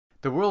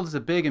The world is a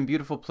big and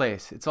beautiful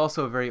place. It's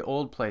also a very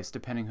old place,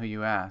 depending who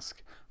you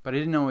ask. But I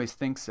didn't always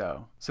think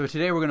so. So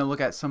today we're going to look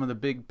at some of the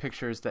big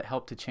pictures that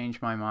helped to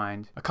change my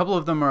mind. A couple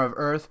of them are of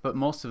Earth, but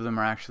most of them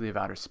are actually of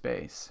outer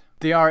space.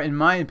 They are, in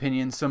my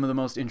opinion, some of the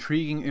most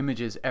intriguing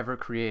images ever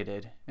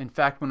created. In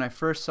fact, when I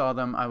first saw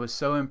them, I was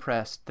so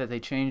impressed that they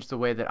changed the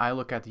way that I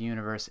look at the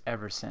universe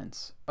ever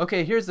since.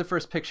 Okay, here's the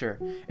first picture.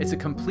 It's a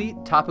complete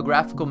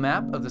topographical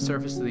map of the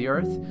surface of the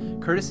Earth,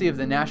 courtesy of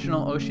the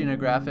National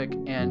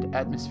Oceanographic and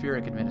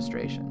Atmospheric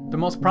Administration. The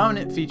most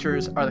prominent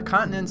features are the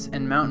continents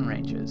and mountain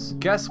ranges.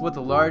 Guess what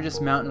the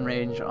largest mountain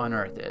range on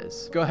Earth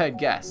is? Go ahead,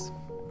 guess.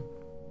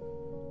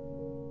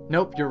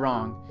 Nope, you're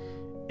wrong.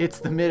 It's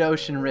the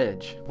mid-ocean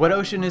ridge. What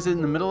ocean is it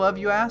in the middle of,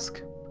 you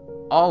ask?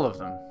 All of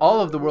them. All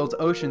of the world's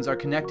oceans are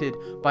connected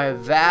by a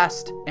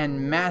vast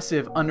and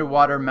massive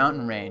underwater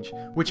mountain range,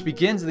 which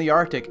begins in the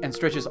Arctic and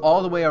stretches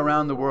all the way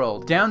around the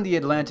world, down the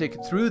Atlantic,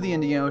 through the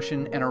Indian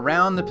Ocean, and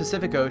around the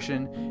Pacific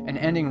Ocean, and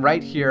ending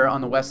right here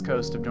on the west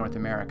coast of North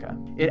America.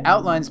 It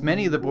outlines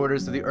many of the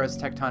borders of the Earth's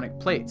tectonic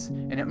plates,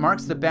 and it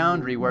marks the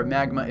boundary where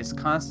magma is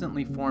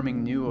constantly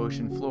forming new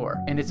ocean floor,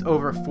 and it's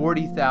over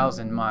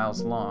 40,000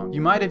 miles long.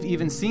 You might have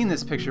even seen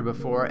this picture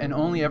before and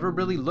only ever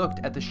really looked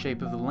at the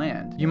shape of the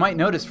land. You might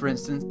notice, for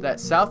instance, that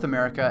South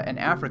America and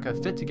Africa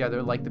fit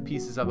together like the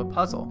pieces of a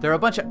puzzle. There are a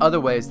bunch of other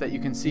ways that you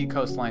can see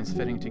coastlines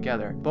fitting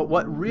together, but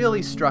what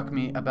really struck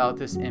me about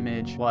this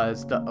image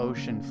was the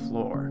ocean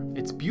floor.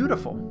 It's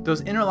beautiful.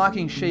 Those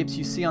interlocking shapes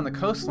you see on the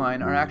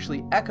coastline are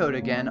actually echoed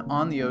again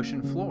on the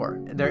ocean floor.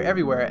 They're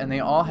everywhere, and they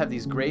all have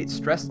these great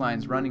stress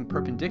lines running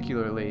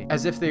perpendicularly,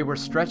 as if they were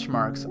stretch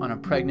marks on a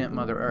pregnant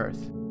Mother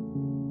Earth.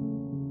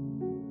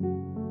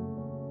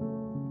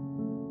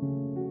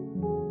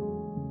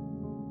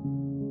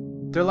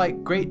 They're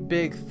like great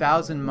big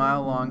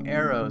 1,000-mile long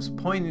arrows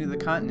pointing to the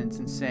continents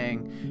and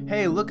saying,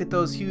 hey, look at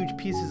those huge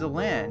pieces of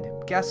land.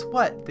 Guess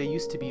what? They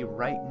used to be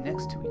right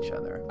next to each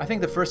other. I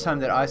think the first time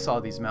that I saw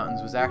these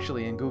mountains was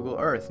actually in Google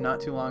Earth,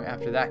 not too long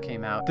after that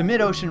came out. The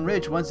mid-ocean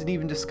ridge wasn't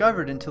even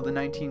discovered until the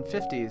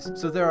 1950s,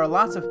 so there are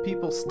lots of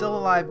people still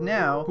alive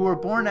now who were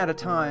born at a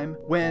time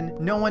when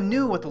no one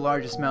knew what the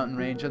largest mountain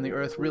range on the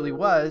Earth really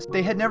was.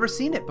 They had never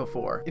seen it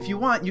before. If you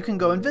want, you can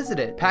go and visit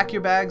it. Pack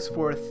your bags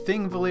for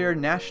Thingvellir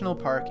National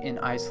Park in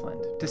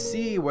Iceland to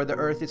see where the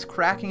Earth is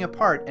cracking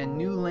apart and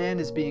new land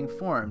is being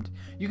formed.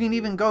 You can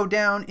even go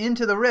down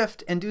into the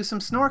rift and do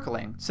some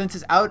snorkeling. Since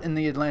it's out in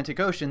the Atlantic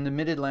Ocean, the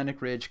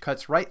mid-Atlantic ridge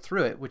cuts right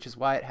through it, which is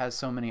why it has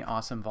so many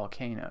awesome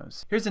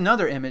volcanoes. Here's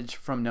another image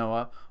from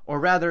NOAA, or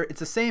rather, it's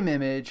the same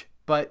image,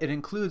 but it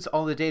includes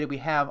all the data we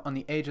have on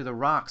the age of the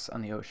rocks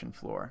on the ocean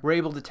floor. We're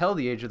able to tell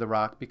the age of the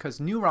rock because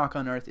new rock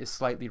on Earth is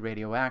slightly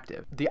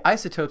radioactive. The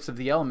isotopes of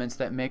the elements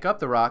that make up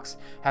the rocks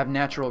have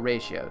natural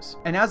ratios.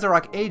 And as the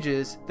rock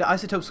ages, the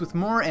isotopes with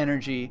more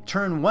energy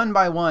turn one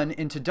by one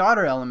into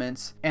daughter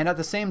elements and at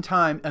the same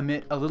time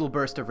emit a little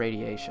burst of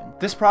radiation.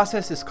 This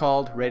process is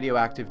called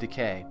radioactive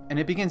decay, and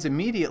it begins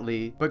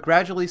immediately but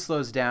gradually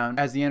slows down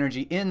as the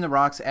energy in the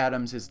rock's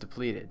atoms is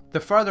depleted. The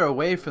farther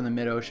away from the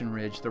mid-ocean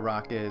ridge the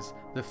rock is,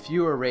 the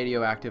fewer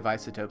radioactive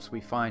isotopes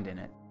we find in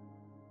it.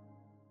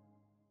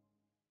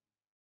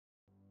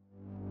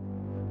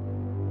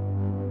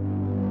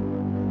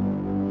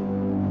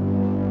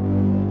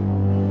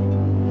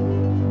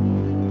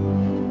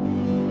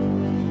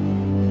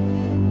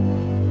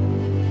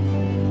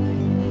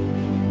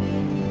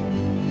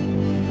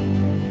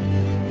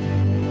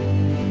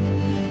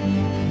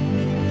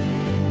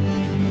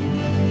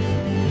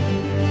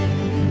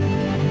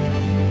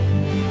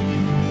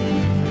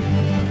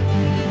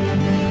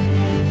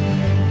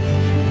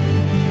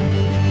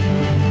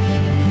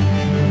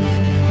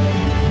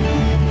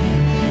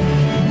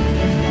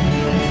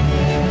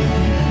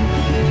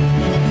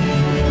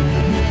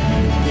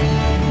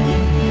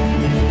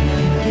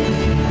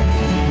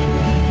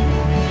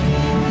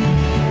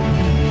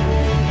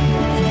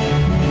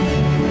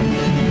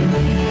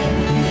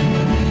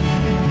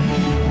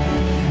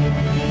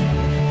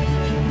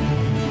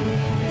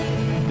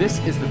 This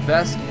is the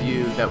best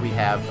view that we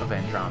have of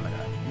Andromeda,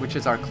 which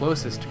is our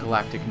closest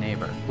galactic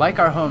neighbor. Like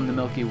our home, the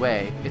Milky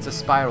Way, it's a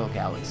spiral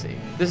galaxy.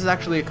 This is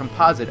actually a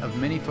composite of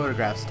many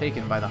photographs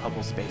taken by the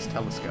Hubble Space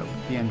Telescope.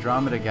 The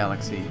Andromeda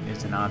Galaxy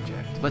is an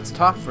object. Let's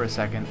talk for a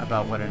second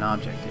about what an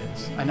object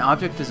is. An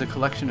object is a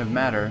collection of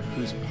matter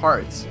whose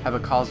parts have a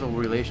causal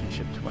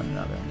relationship to one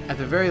another. At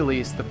the very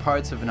least, the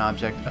parts of an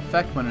object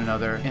affect one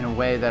another in a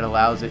way that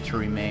allows it to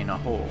remain a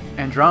whole.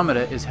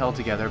 Andromeda is held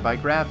together by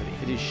gravity.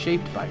 It is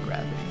shaped by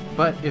gravity.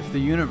 But if the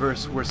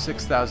universe were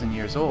 6,000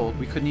 years old,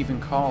 we couldn't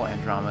even call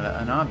Andromeda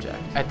an object.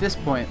 At this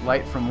point,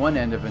 light from one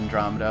end of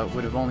Andromeda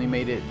would have only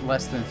made it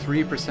less than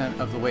 3%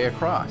 of the way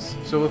across.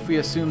 So if we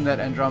assume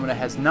that Andromeda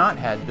has not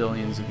had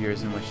billions of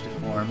years in which to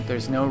form,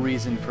 there's no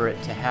reason for it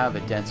to have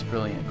a dense,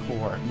 brilliant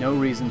core, no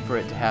reason for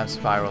it to have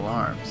spiral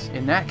arms.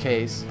 In that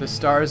case, the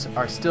stars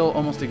are still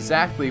almost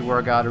exactly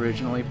where God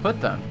originally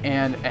put them,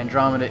 and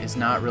Andromeda is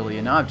not really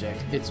an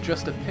object, it's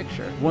just a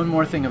picture. One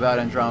more thing about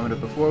Andromeda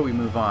before we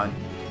move on.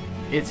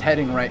 It's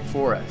heading right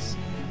for us.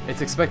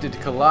 It's expected to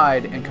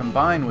collide and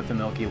combine with the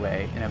Milky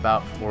Way in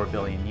about 4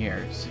 billion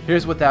years.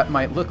 Here's what that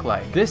might look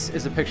like. This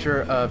is a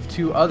picture of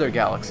two other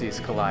galaxies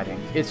colliding.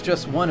 It's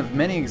just one of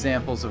many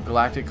examples of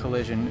galactic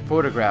collision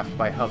photographed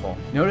by Hubble.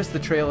 Notice the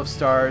trail of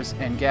stars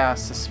and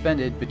gas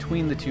suspended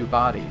between the two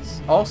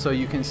bodies. Also,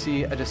 you can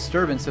see a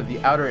disturbance of the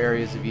outer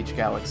areas of each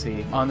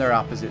galaxy on their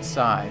opposite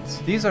sides.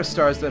 These are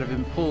stars that have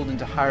been pulled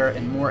into higher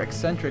and more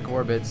eccentric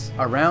orbits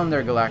around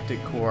their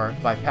galactic core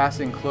by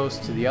passing close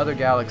to the other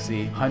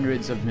galaxy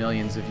hundreds of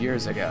millions of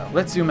years ago.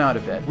 Let's zoom out a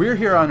bit. We're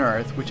here on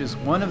Earth, which is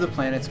one of the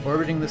planets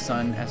orbiting the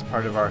Sun as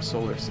part of our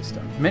solar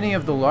system. Many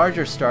of the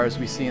larger stars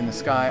we see in the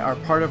sky are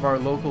part of our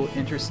local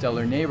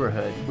interstellar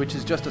neighborhood, which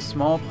is just a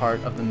small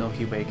part of the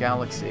Milky Way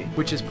galaxy,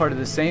 which is part of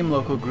the same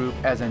local group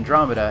as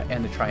Andromeda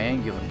and the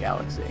Triangulum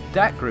galaxy.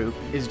 That group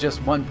is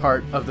just one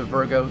part of the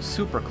Virgo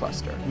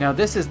supercluster. Now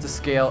this is the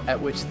scale at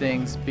which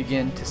things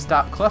begin to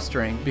stop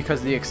clustering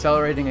because the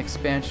accelerating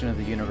expansion of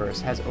the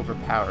universe has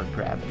overpowered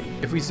gravity.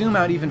 If we zoom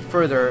out even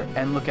further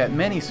and look at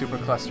many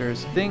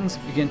superclusters, things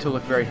begin to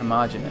look very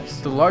homogeneous.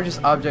 The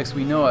largest objects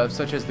we know of,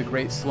 such as the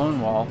Great Sloan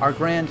Wall, are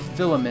grand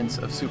filaments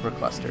of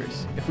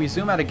superclusters. If we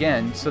zoom out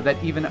again so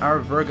that even our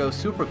Virgo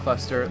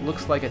supercluster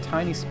looks like a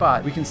tiny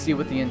spot, we can see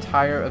what the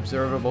entire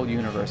observable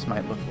universe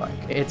might look like.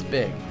 It's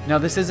big. Now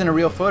this isn't a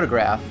real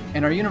photograph,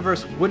 and our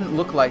universe wouldn't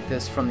look like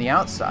this from the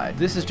outside.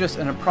 This is just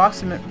an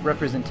approximate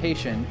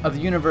representation of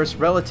the universe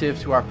relative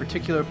to our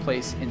particular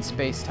place in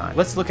space-time.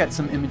 Let's look at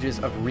some images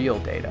of real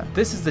data.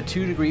 This is the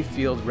 2-degree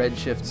field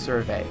redshift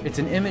survey. It's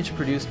an image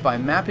produced by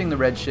mapping the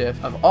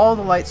redshift of all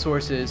the light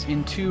sources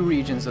in 2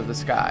 regions of the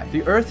sky.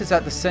 The Earth is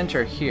at the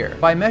center here.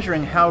 By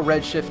measuring how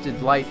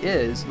redshifted light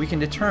is, we can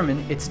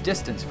determine its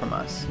distance from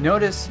us.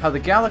 Notice how the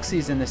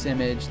galaxies in this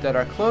image that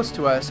are close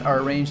to us are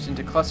arranged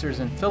into clusters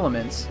and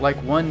filaments like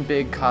one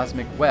big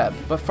cosmic web,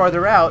 but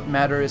farther out,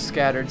 matter is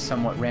scattered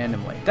somewhat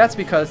randomly. That's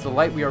because the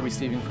light we are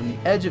receiving from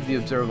the edge of the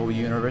observable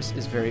universe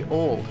is very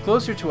old.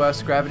 Closer to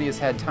us, gravity has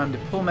had time to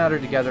pull matter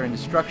together into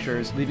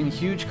structures, leaving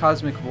huge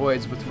cosmic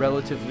voids with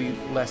relatively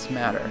less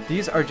matter.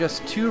 These are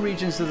just 2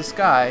 regions of the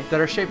sky that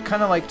are shaped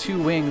kind of like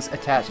 2 wings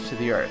attached to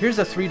the Earth. Here's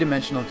a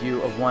 3-dimensional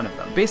view of one of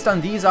them. Based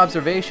on these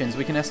observations,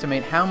 we can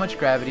estimate how much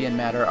gravity and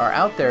matter are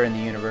out there in the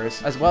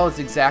universe, as well as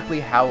exactly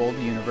how old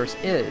the universe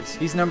is.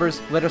 These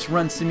numbers let us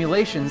run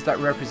simulations that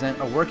represent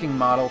a working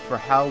model for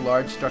how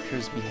large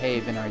structures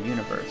behave in our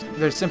universe.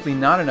 There's simply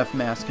not enough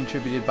mass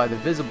contributed by the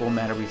visible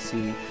matter we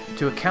see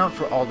to account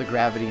for all the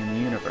gravity in the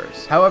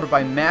universe. However,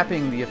 by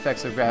mapping the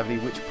effects of gravity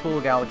which pull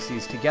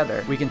galaxies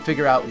together, we can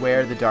figure out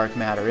where the dark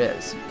matter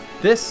is.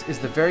 This is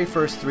the very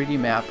first 3D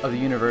map of the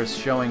universe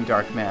showing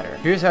dark matter.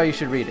 Here's how you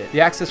should read it. The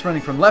axis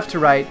running from left to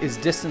right is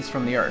distance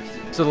from the Earth.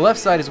 So the left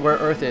side is where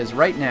Earth is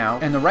right now,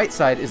 and the right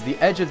side is the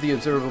edge of the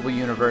observable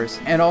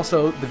universe, and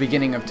also the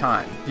beginning of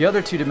time. The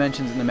other 2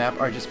 dimensions in the map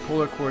are just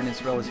polar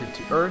coordinates relative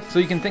to Earth, so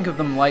you can think of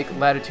them like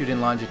latitude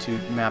and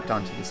longitude mapped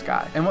onto the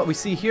sky. And what we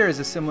see here is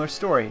a similar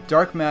story.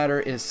 Dark matter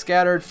is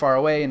scattered far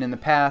away and in the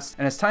past,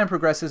 and as time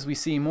progresses, we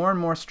see more and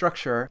more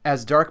structure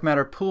as dark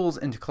matter pulls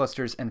into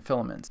clusters and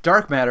filaments.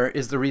 Dark matter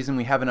is the reason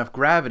we have enough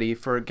gravity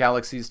for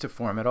galaxies to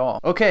form at all.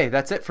 Okay,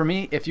 that's it for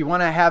me. If you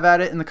want to have at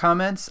it in the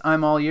comments,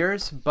 I'm all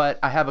ears, but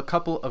I have a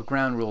couple of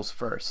ground rules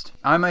first.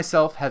 I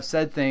myself have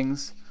said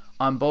things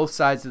on both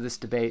sides of this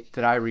debate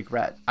that I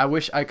regret. I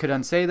wish I could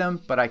unsay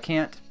them, but I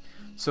can't.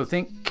 So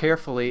think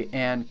carefully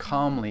and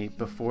calmly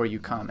before you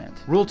comment.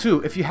 Rule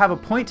 2, if you have a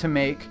point to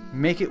make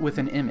it with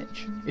an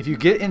image. If you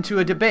get into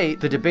a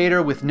debate, the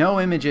debater with no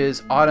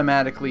images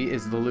automatically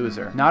is the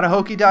loser. Not a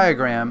hokey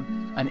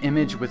diagram, an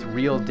image with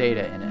real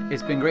data in it.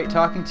 It's been great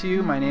talking to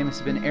you. My name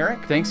has been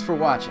Eric. Thanks for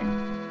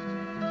watching.